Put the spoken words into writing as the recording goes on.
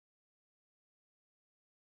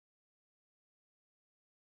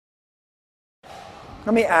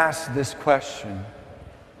Let me ask this question.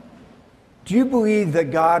 Do you believe that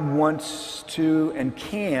God wants to and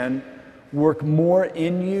can work more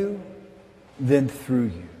in you than through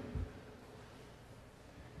you?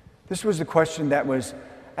 This was a question that was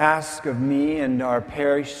asked of me and our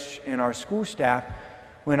parish and our school staff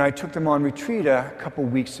when I took them on retreat a couple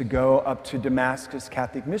weeks ago up to Damascus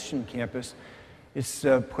Catholic Mission Campus. It's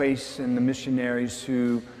a place in the missionaries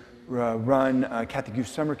who run Catholic Youth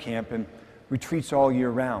Summer Camp and retreats all year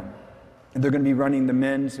round. And they're going to be running the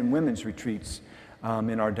men's and women's retreats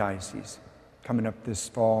in our diocese coming up this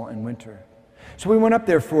fall and winter. So we went up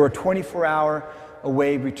there for a 24-hour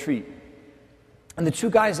away retreat. And the two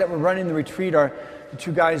guys that were running the retreat are the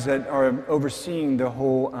two guys that are overseeing the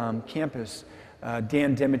whole campus,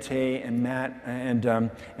 Dan Demite and Matt and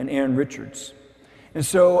Aaron Richards. And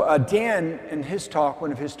so Dan, in his talk,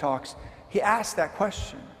 one of his talks, he asked that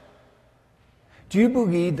question. Do you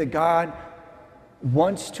believe that God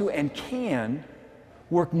wants to and can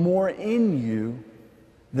work more in you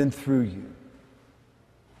than through you?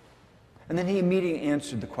 And then he immediately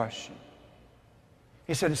answered the question.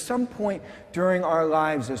 He said, at some point during our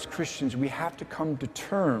lives as Christians, we have to come to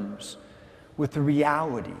terms with the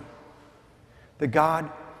reality that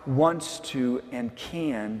God wants to and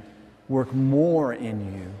can work more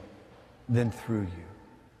in you than through you.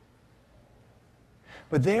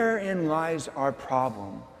 But therein lies our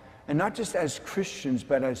problem. And not just as Christians,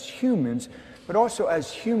 but as humans, but also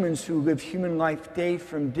as humans who live human life day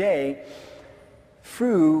from day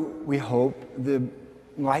through, we hope, the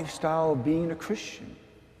lifestyle of being a Christian.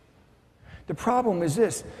 The problem is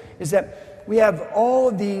this, is that we have all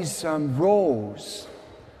of these roles,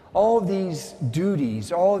 all of these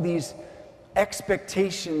duties, all of these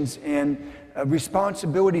expectations and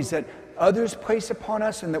responsibilities that others place upon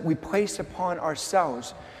us and that we place upon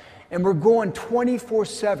ourselves. And we're going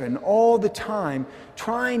 24/7 all the time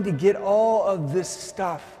trying to get all of this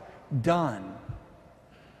stuff done.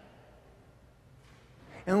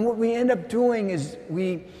 And what we end up doing is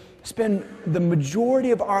we spend the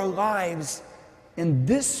majority of our lives in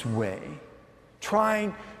this way,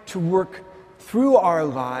 trying to work through our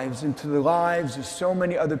lives into the lives of so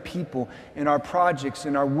many other people in our projects,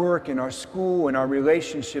 in our work, in our school, in our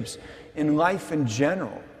relationships, in life in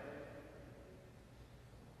general.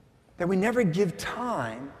 That we never give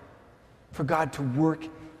time for God to work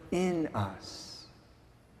in us.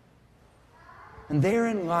 And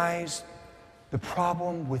therein lies the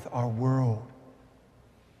problem with our world.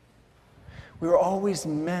 We were always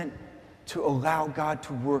meant to allow God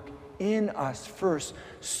to work in us first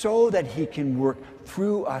so that He can work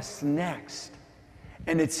through us next.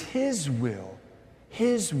 And it's His will,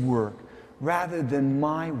 His work, rather than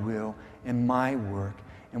my will and my work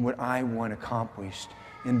and what I want accomplished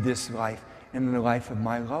in this life and in the life of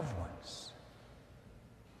my loved ones.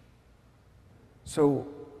 So,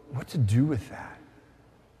 what to do with that?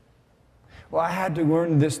 Well, I had to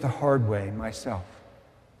learn this the hard way myself.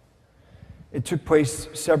 It took place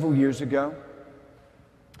several years ago,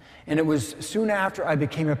 and it was soon after I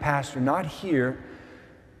became a pastor, not here,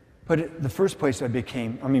 but the first place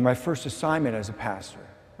my first assignment as a pastor,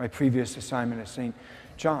 my previous assignment at St.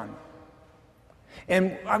 John.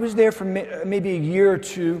 And I was there for maybe a year or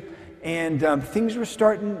two, and things were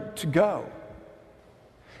starting to go.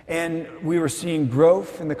 And we were seeing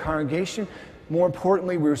growth in the congregation. More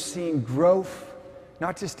importantly, we were seeing growth,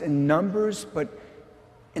 not just in numbers, but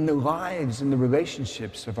in the lives and the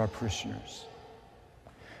relationships of our parishioners.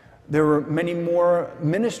 There were many more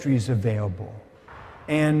ministries available,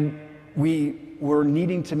 and we were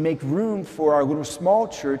needing to make room for our little small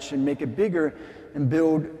church and make it bigger and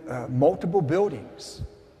build multiple buildings.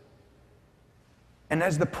 And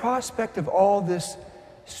as the prospect of all this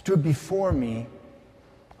stood before me,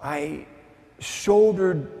 I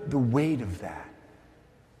shouldered the weight of that.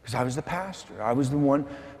 Because I was the pastor. I was the one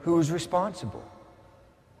who was responsible.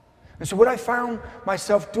 And so what I found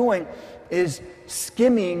myself doing is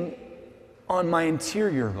skimming on my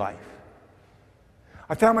interior life.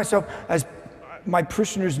 I found myself, as my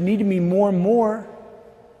parishioners needed me more and more,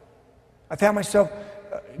 I found myself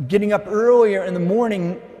getting up earlier in the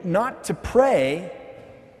morning, not to pray,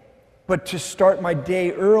 but to start my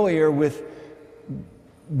day earlier with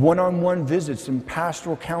one-on-one visits and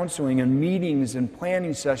pastoral counseling and meetings and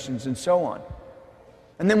planning sessions and so on.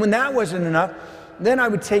 And then when that wasn't enough, then I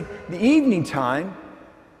would take the evening time,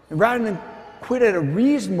 and rather than quit at a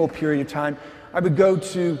reasonable period of time, I would go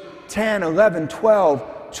to 10, 11,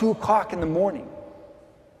 12, 2 o'clock in the morning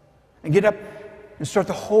and get up and start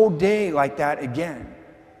the whole day like that again.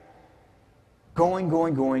 Going,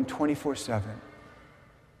 24/7.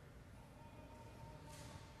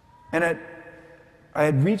 And at I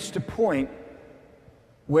had reached a point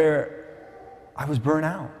where I was burnt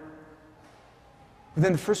out.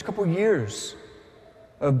 Within the first couple of years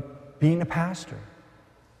of being a pastor.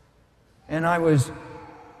 And I was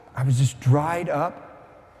just dried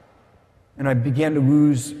up, and I began to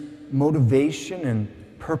lose motivation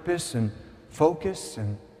and purpose and focus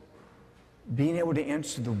and being able to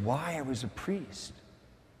answer the why I was a priest.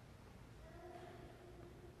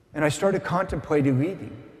 And I started contemplating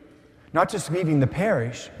leaving. Not just leaving the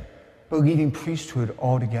parish, but leaving priesthood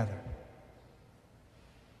altogether.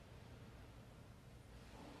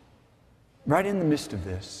 Right in the midst of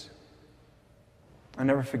this, I'll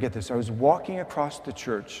never forget this. I was walking across the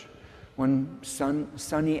church one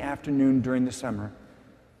sunny afternoon during the summer,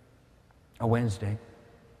 a Wednesday,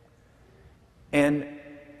 and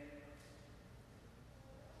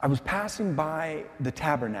I was passing by the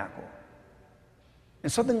tabernacle,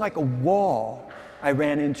 and something like a wall I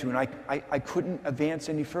ran into, and I couldn't advance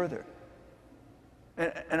any further.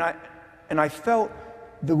 And I felt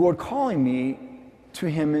the Lord calling me to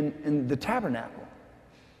Him in the tabernacle.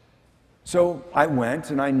 So I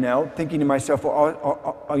went and I knelt, thinking to myself,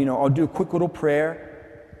 well, I'll do a quick little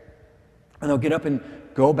prayer, and I'll get up and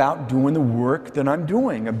go about doing the work that I'm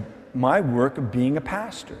doing, my work of being a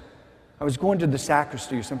pastor. I was going to the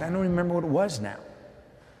sacristy or something. I don't even remember what it was now.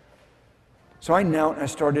 So I knelt and I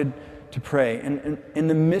started to pray. And in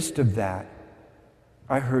the midst of that,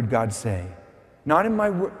 I heard God say, not in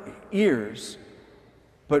my ears,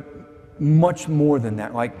 but much more than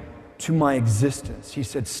that, like to my existence. He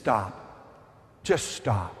said, stop. Just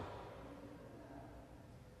stop.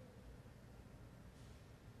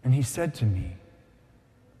 And He said to me,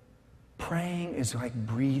 praying is like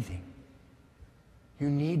breathing. You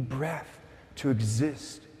need breath to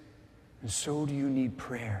exist, and so do you need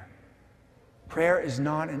prayer. Prayer is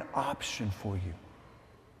not an option for you.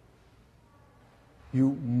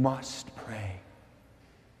 You must pray.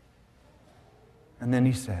 And then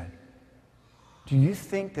He said, do you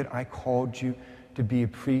think that I called you to be a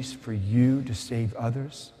priest for you to save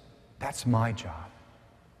others? That's my job.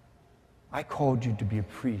 I called you to be a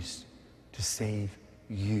priest to save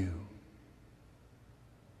you.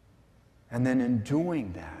 And then in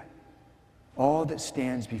doing that, all that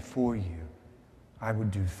stands before you, I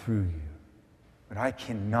would do through you. But I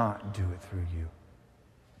cannot do it through you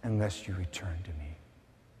unless you return to me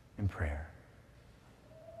in prayer.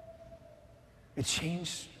 It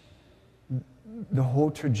changed the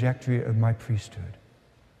whole trajectory of my priesthood.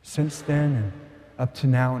 Since then and up to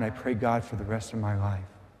now, and I pray God for the rest of my life,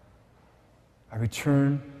 I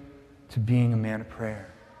return to being a man of prayer.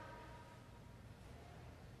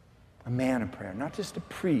 A man of prayer, not just a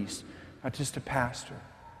priest, not just a pastor.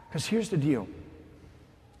 Because here's the deal.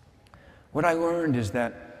 What I learned is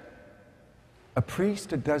that a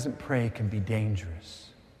priest that doesn't pray can be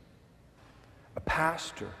dangerous. A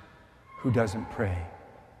pastor who doesn't pray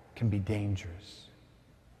can be dangerous.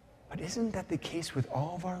 But isn't that the case with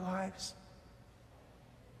all of our lives?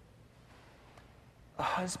 A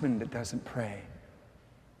husband that doesn't pray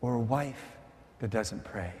or a wife that doesn't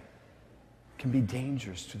pray can be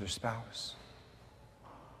dangerous to their spouse.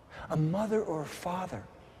 A mother or a father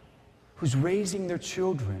who's raising their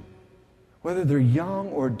children, whether they're young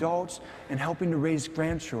or adults and helping to raise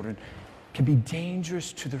grandchildren, can be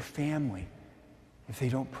dangerous to their family if they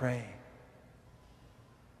don't pray.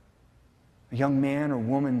 A young man or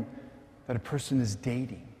woman that a person is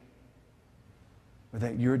dating or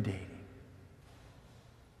that you're dating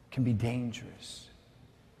can be dangerous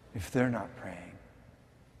if they're not praying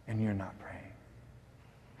and you're not praying.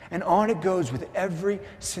 And on it goes with every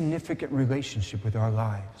significant relationship with our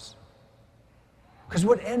lives. Because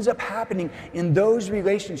what ends up happening in those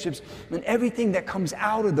relationships and everything that comes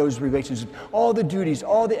out of those relationships, all the duties,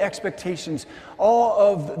 all the expectations, all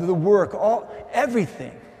of the work,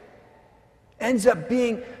 everything ends up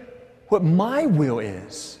being what my will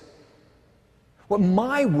is, what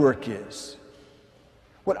my work is,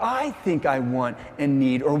 what I think I want and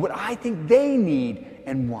need, or what I think they need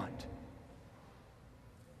and want,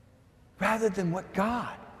 rather than what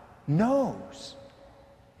God knows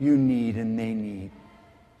you need and they need.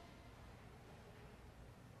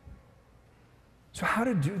 So how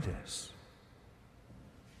to do this?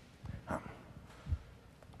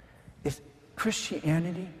 If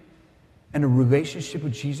Christianity and a relationship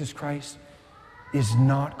with Jesus Christ is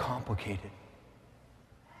not complicated.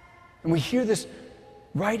 And we hear this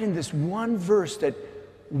right in this one verse that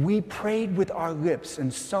we prayed with our lips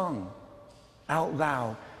and sung out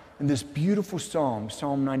loud in this beautiful psalm,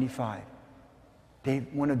 Psalm 95,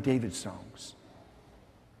 one of David's songs.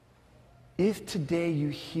 If today you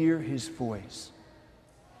hear His voice,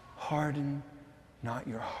 harden not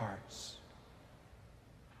your hearts.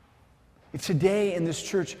 If today in this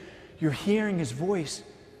church you're hearing his voice,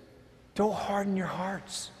 don't harden your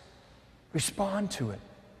hearts. Respond to it.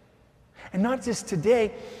 And not just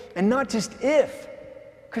today, and not just if.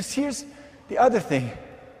 Because here's the other thing.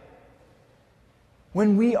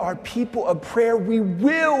 When we are people of prayer, we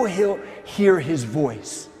will hear his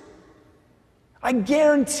voice. I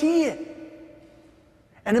guarantee it.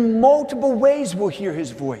 And in multiple ways we'll hear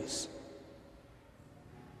his voice.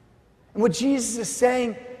 And what Jesus is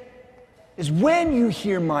saying is, when you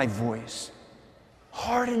hear my voice,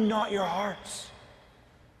 harden not your hearts.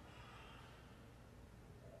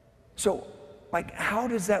 So, how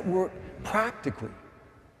does that work practically?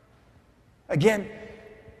 Again,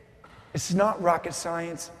 it's not rocket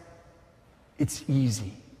science. It's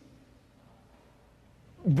easy.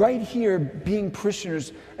 Right here, being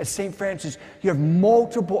parishioners at St. Francis, you have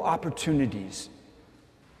multiple opportunities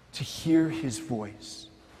to hear his voice.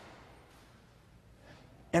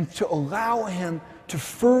 And to allow him to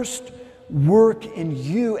first work in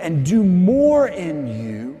you and do more in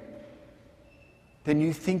you than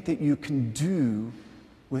you think that you can do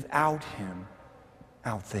without him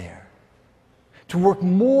out there. To work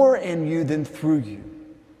more in you than through you.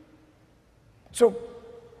 So,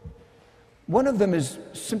 one of them is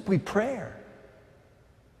simply prayer.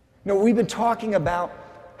 You know, we've been talking about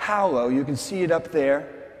Hallow. You can see it up there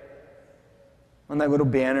on that little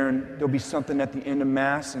banner, and there'll be something at the end of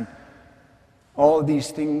Mass, and all of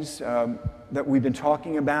these things that we've been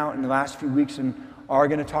talking about in the last few weeks and are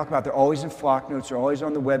going to talk about. They're always in flock notes, they're always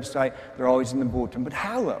on the website, they're always in the bulletin. But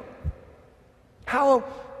Hallow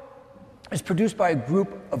is produced by a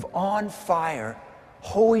group of on-fire,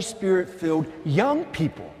 Holy Spirit-filled young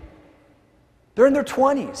people. They're in their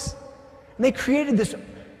 20s. And they created this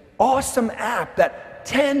awesome app that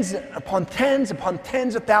tens upon tens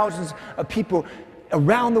of thousands of people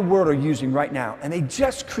around the world are using right now. And they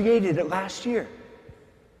just created it last year.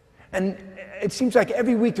 And it seems like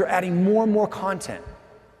every week they're adding more and more content.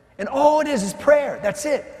 And all it is prayer. That's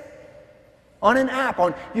it. On an app,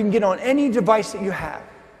 you can get on any device that you have.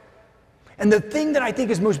 And the thing that I think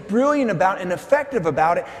is most brilliant about and effective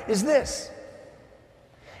about it is this,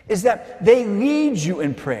 is that they lead you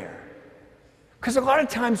in prayer. Because a lot of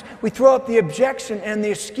times we throw up the objection and the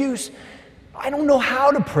excuse, I don't know how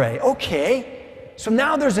to pray. Okay, so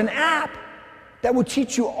now there's an app that will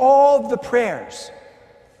teach you all of the prayers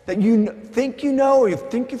that you think you know or you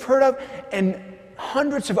think you've heard of, and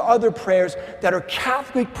hundreds of other prayers that are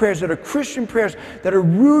Catholic prayers, that are Christian prayers, that are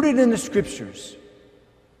rooted in the Scriptures.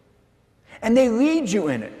 And they lead you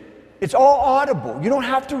in it. It's all audible. You don't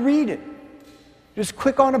have to read it. Just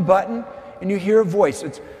click on a button and you hear a voice.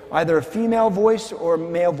 It's either a female voice or a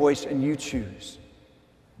male voice, and you choose.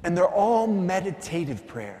 And they're all meditative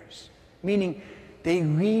prayers, meaning they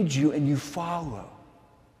lead you and you follow.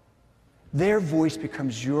 Their voice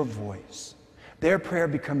becomes your voice. Their prayer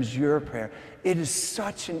becomes your prayer. It is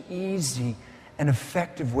such an easy and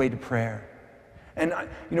effective way to pray. And,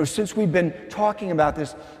 since we've been talking about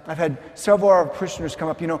this, I've had several of our parishioners come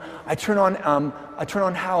up. I turn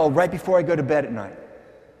on Hallow right before I go to bed at night.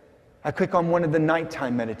 I click on one of the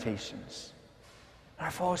nighttime meditations. And I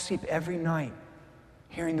fall asleep every night,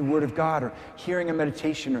 hearing the Word of God or hearing a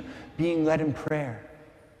meditation or being led in prayer.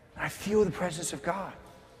 And I feel the presence of God.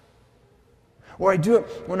 Or I do it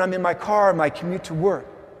when I'm in my car on my commute to work.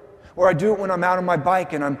 Or I do it when I'm out on my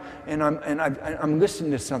bike and I'm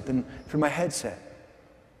listening to something through my headset.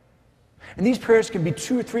 And these prayers can be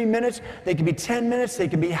 2 or 3 minutes, they can be 10 minutes, they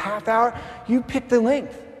can be a half hour. You pick the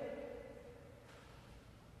length.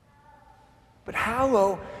 But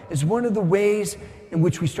Hallow is one of the ways in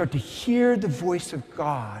which we start to hear the voice of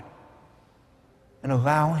God and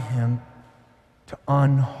allow him to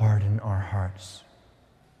unharden our hearts.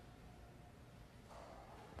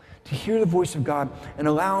 To hear the voice of God and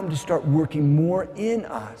allow him to start working more in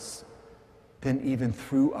us than even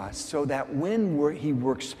through us, so that when he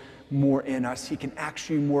works more in us, he can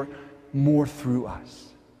actually work more through us.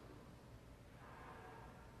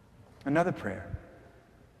 Another prayer.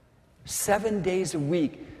 7 days a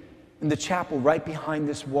week in the chapel right behind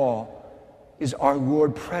this wall is our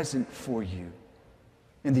Lord present for you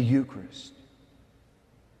in the Eucharist.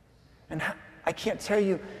 And I can't tell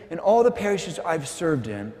you, in all the parishes I've served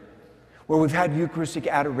in, where we've had Eucharistic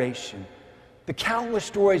adoration, the countless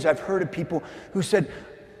stories I've heard of people who said,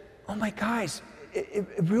 oh my guys, it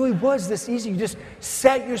really was this easy. You just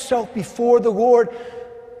set yourself before the Lord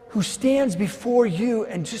who stands before you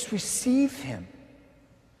and just receive him.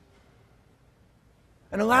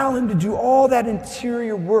 And allow him to do all that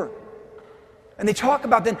interior work. And they talk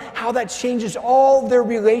about then how that changes all their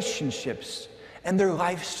relationships and their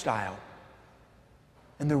lifestyle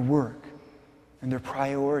and their work and their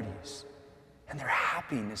priorities and their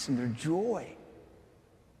happiness and their joy.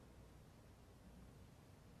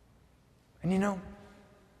 And you know,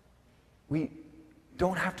 we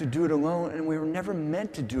don't have to do it alone, and we were never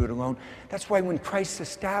meant to do it alone. That's why when Christ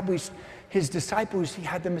established his disciples, he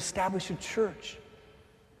had them establish a church.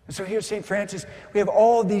 And so here at St. Francis, we have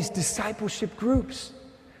all these discipleship groups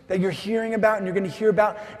that you're hearing about and you're going to hear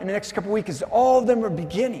about in the next couple of weeks. All of them are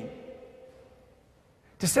beginning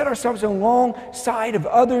to set ourselves alongside of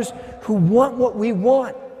others who want what we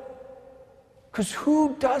want. Because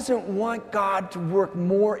who doesn't want God to work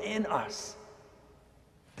more in us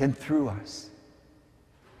than through us?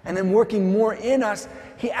 And then working more in us,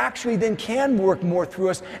 he actually then can work more through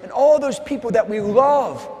us. And all those people that we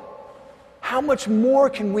love, how much more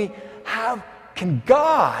can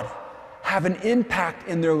God have an impact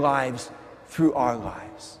in their lives through our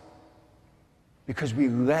lives? Because we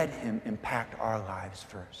let him impact our lives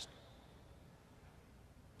first.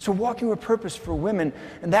 So walking with purpose for women,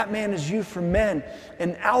 and that man is you for men,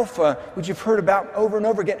 and Alpha, which you've heard about over and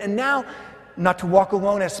over again. And now, not to walk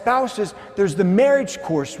alone as spouses, there's the marriage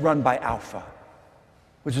course run by Alpha,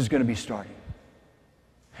 which is going to be starting.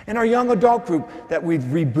 And our young adult group that we've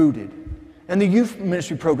rebooted, and the youth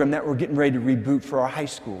ministry program that we're getting ready to reboot for our high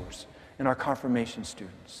schoolers and our confirmation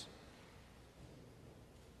students.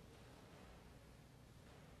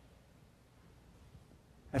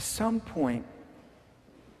 At some point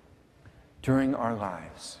during our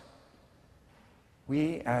lives,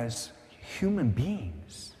 we as human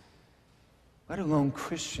beings, let alone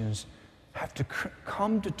Christians, have to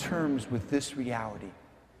come to terms with this reality.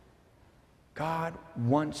 God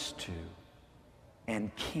wants to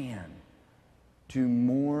and can do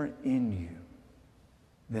more in you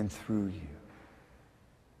than through you.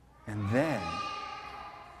 And then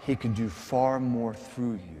he can do far more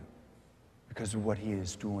through you because of what he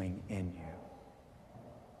is doing in you.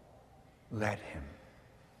 Let him.